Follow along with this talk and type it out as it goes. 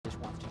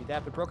do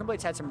that. But Broken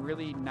Blade's had some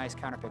really nice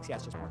counter picks. Yeah,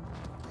 it's just more.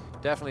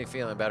 Definitely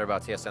feeling better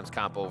about TSM's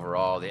comp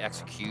overall. The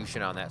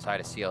execution on that side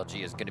of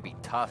CLG is going to be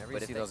tough.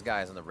 But see those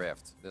guys in the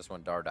Rift. This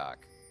one, Dardoch.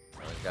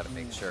 Always got to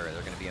make sure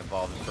they're going to be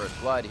involved in first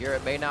blood. Here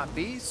it may not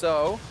be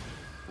so.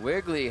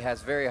 Wiggly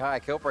has very high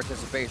kill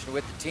participation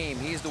with the team.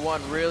 He's the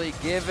one really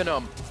giving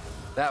them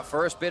that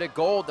first bit of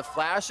gold. The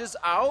flash is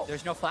out.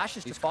 There's no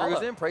flashes He's to follow.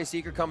 Cruising. Prey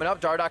Seeker coming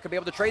up. Dardoch could be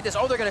able to trade this.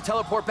 Oh, they're going to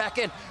teleport back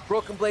in.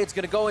 Broken Blade's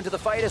going to go into the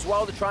fight as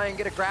well to try and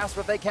get a grasp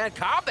if they can.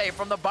 Kabe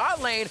from the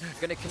bot lane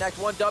going to connect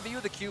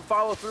 1W. The Q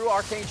follow through.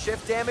 Arcane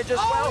shift damage as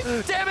well.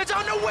 Damage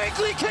on the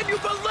Wiggly. Can you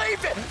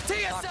believe it?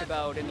 TSM Talked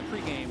about in the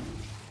pregame,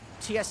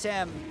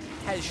 TSM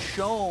has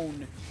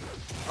shown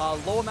a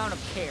low amount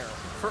of care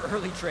for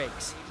early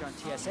Drakes on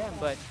TSM,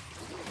 but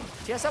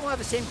TSM will have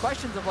the same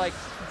questions of like,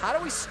 how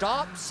do we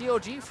stop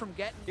CLG from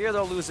getting... Here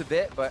they'll lose a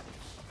bit, but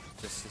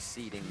just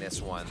succeeding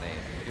this one,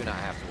 they do not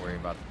have to worry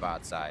about the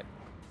bot side.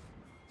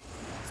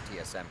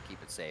 It's TSM,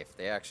 keep it safe.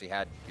 They actually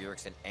had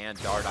Bjergsen and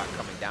Dardoch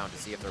coming down to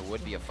see if there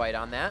would be a fight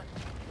on that.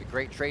 A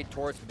great trade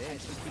towards mid.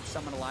 Actually keep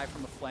someone alive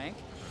from the flank,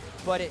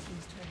 but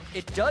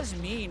it does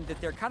mean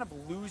that they're kind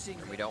of losing.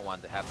 We don't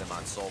want to have them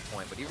on soul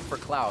point, but even for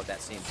Cloud, that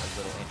seems a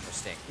little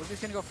interesting. We're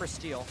just gonna go for a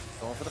steal.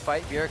 Going for the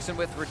fight. Bjergsen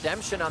with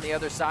redemption on the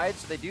other side,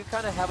 so they do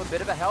kind of have a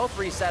bit of a health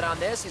reset on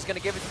this. He's gonna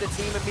give it to the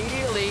team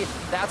immediately.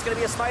 That's gonna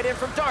be a smite in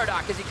from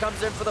Dardoch as he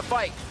comes in for the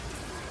fight.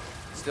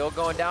 Still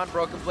going down,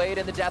 Broken Blade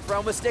in the death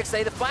realm with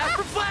Stixxay. The flash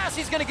from Flash,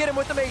 he's gonna get him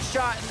with the mace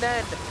shot, and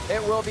then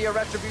it will be a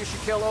retribution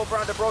kill over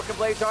onto Broken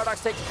Blade.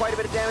 Dardoch's taking quite a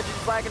bit of damage, and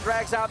flag and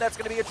drags out. That's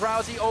gonna be a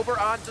Drowsy over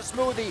onto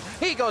Smoothie.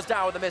 He goes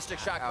down with a Mystic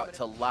Shot. Out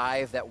to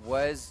live, that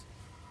was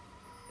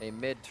a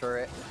mid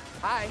turret.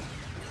 Hi.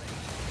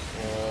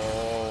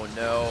 Oh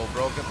no,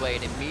 Broken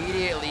Blade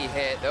immediately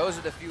hit. Those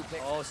are the few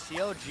picks. Oh,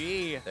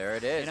 CLG. There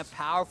it is. In a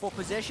powerful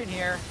position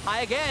here.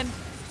 Hi again.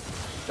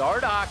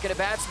 Dardoch in a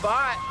bad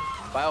spot.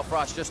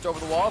 Biofrost just over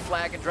the wall,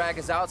 flag and drag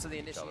is out, so the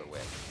initial win.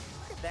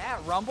 Look at that,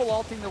 Rumble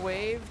ulting the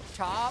wave,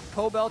 top,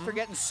 Pobelter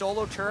getting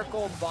solo turret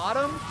gold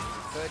bottom.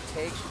 Could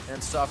take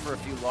and suffer a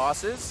few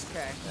losses.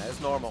 Okay. That is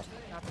normal.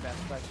 Not the best,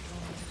 but...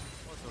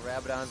 The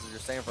Rabadons, as you're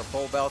saying, for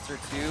Pobelter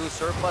too.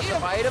 Surplus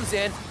of items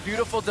in.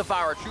 Beautiful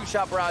Devour. True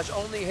Shot Barrage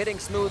only hitting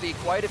Smoothie.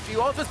 Quite a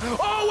few ultimates.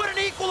 Oh, what an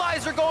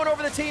equalizer going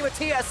over the team at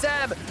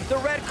TSM. The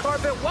red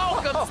carpet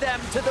welcomes them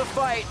to the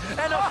fight.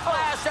 And a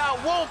flash out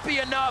won't be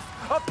enough.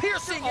 A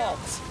piercing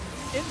ult.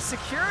 In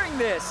securing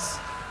this.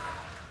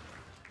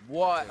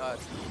 What a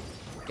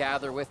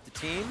gather with the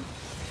team.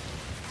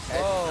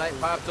 Knight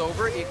popped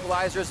over,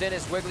 equalizer's in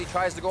as Wiggly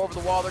tries to go over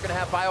the wall. They're gonna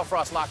have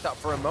Biofrost locked up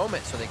for a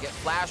moment, so they get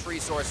flash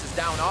resources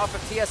down off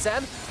of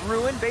TSM.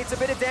 Ruin baits a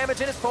bit of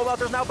damage in his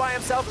Pobelter's now by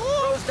himself,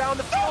 throws down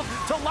the field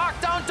to lock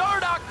down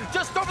Dardoch.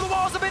 Just over the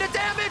walls, a bit of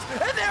damage,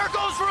 and there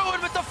goes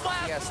Ruin with the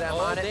flash. TSM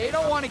on it. They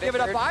don't want to give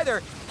it up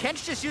either.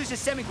 Kench just used his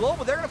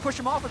semi-global. They're gonna push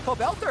him off with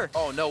Pobelter.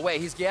 Oh, no way,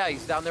 he's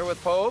down there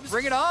with Pobes.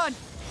 Bring it on.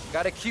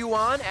 Got a Q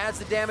on, adds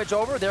the damage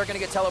over. They're going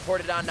to get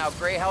teleported on now.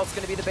 Grey Health's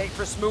going to be the bait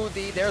for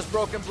Smoothie. There's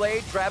Broken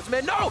Blade, grabs him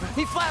in. No!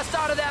 He flashed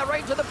out of that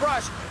right into the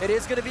brush. It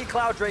is going to be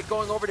Cloud Drake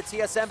going over to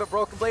TSM, but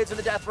Broken Blade's in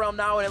the death realm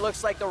now, and it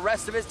looks like the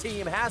rest of his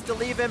team has to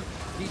leave him.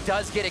 He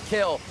does get a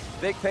kill.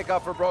 Big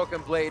pickup for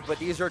Broken Blade, but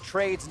these are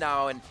trades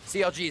now, and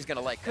CLG is going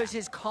to like that. Because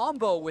his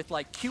combo with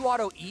like Q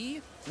auto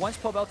E, once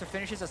Pobelter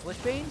finishes as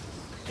Lichbane,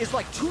 is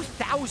like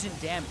 2,000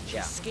 damage.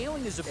 Yeah. His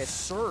scaling is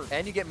absurd.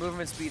 And you get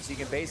movement speed, so you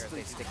can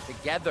basically stick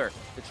together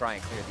to try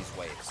and clear these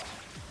waves.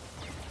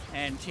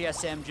 And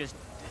TSM just,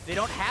 they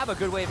don't have a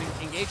good way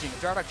of engaging.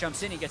 If Dardoch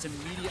jumps in, he gets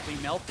immediately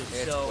melted.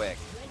 It's so quick.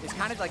 It's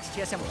kind of like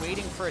TSM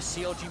waiting for a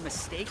CLG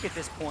mistake at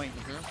this point.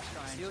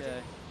 Trying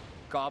to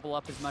gobble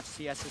up as much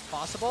CS as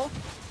possible.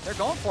 They're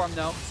going for him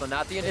though. So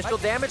not the initial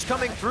damage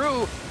coming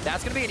through.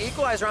 That's going to be an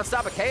equalizer on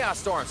stop of Chaos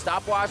Storm.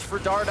 Stopwatch for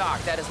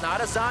Dardoch. That is not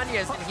a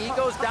Zanya's, and he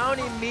goes down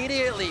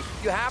immediately.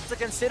 You have to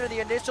consider the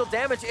initial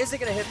damage isn't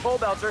going to hit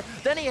Pobelter.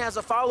 Then he has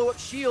a follow-up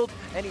shield,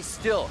 and he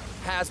still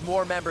has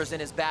more members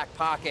in his back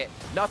pocket.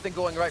 Nothing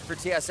going right for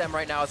TSM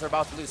right now as they're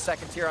about to lose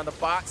second tier on the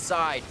bot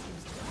side.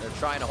 They're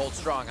trying to hold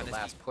strong on this.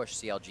 Last push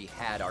CLG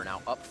had are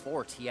now up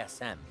for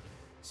TSM.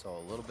 So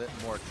a little bit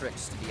more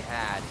tricks to be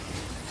had.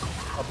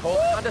 A Pole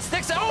on the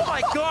sticks. Oh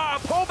my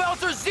god!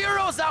 Pobelter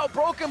zeroes out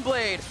Broken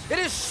Blade. It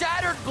is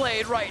Shattered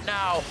Blade right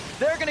now.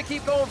 They're going to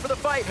keep going for the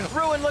fight.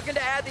 Ruin looking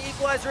to add the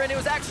equalizer in. It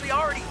was actually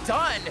already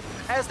done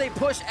as they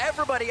push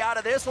everybody out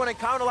of this one. And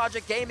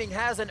CounterLogic Gaming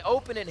has an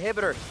open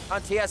inhibitor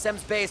on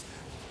TSM's base.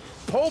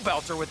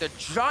 Pobelter with the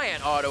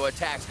giant auto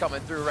attacks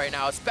coming through right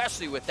now,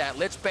 especially with that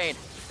Lichbane.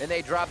 And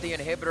they drop the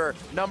inhibitor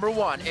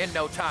 #1 in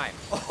no time.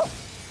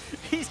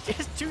 He's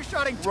just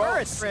two-shotting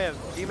turrets for him.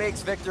 He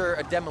makes Victor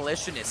a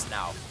demolitionist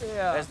now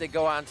as they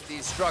go onto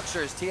these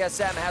structures.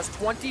 TSM has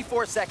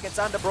 24 seconds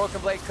onto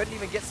Broken Blade. Couldn't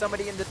even get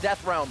somebody in the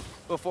death realm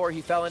before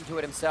he fell into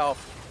it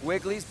himself.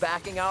 Wiggly's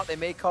backing out. They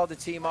may call the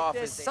team off.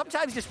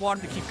 Sometimes just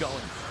want him to keep going.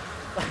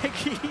 Like,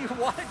 he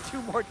wanted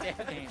 2 more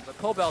damage. But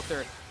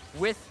Pobelter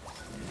with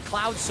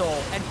Cloud Soul,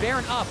 and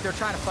Baron up, they're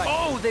trying to fight.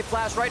 Oh, they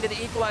flash right into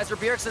the equalizer.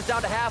 Bjergsen's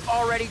down to half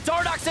already.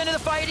 Dardoch's into the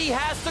fight. He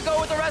has to go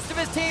with the rest of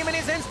his team, and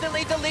he's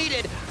instantly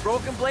deleted.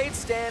 Broken Blade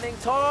standing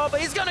tall, but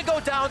he's gonna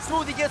go down.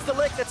 Smoothie gets the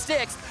lick that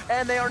sticks,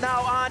 and they are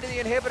now onto the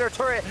inhibitor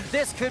turret.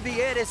 This could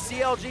be it as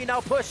CLG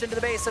now push into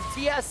the base of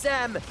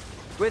TSM.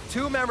 With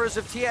 2 members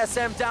of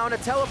TSM down, a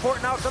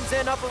teleport now comes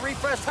in, up a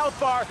refreshed health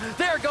bar.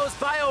 There goes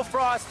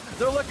Biofrost.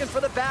 They're looking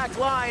for the back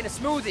line.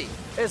 Smoothie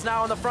is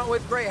now in the front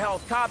with great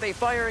health. Kaabe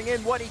firing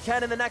in what he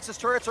can, and the Nexus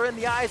turrets are in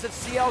the eyes of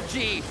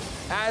CLG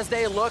as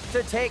they look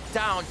to take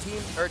down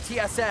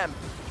TSM.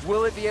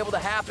 Will it be able to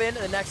happen?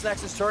 The next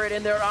Nexus turret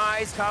in their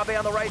eyes. Kaabe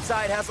on the right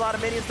side has a lot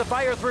of minions to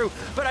fire through,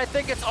 but I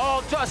think it's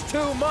all just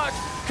too much.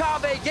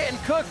 Kaabe getting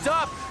cooked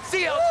up.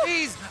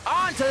 CLG's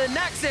onto the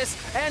Nexus,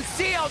 and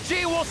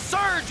CLG will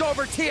surge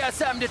over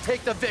TSM to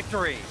take the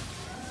victory.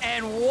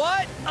 And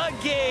what a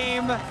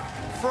game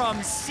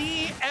from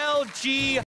CLG.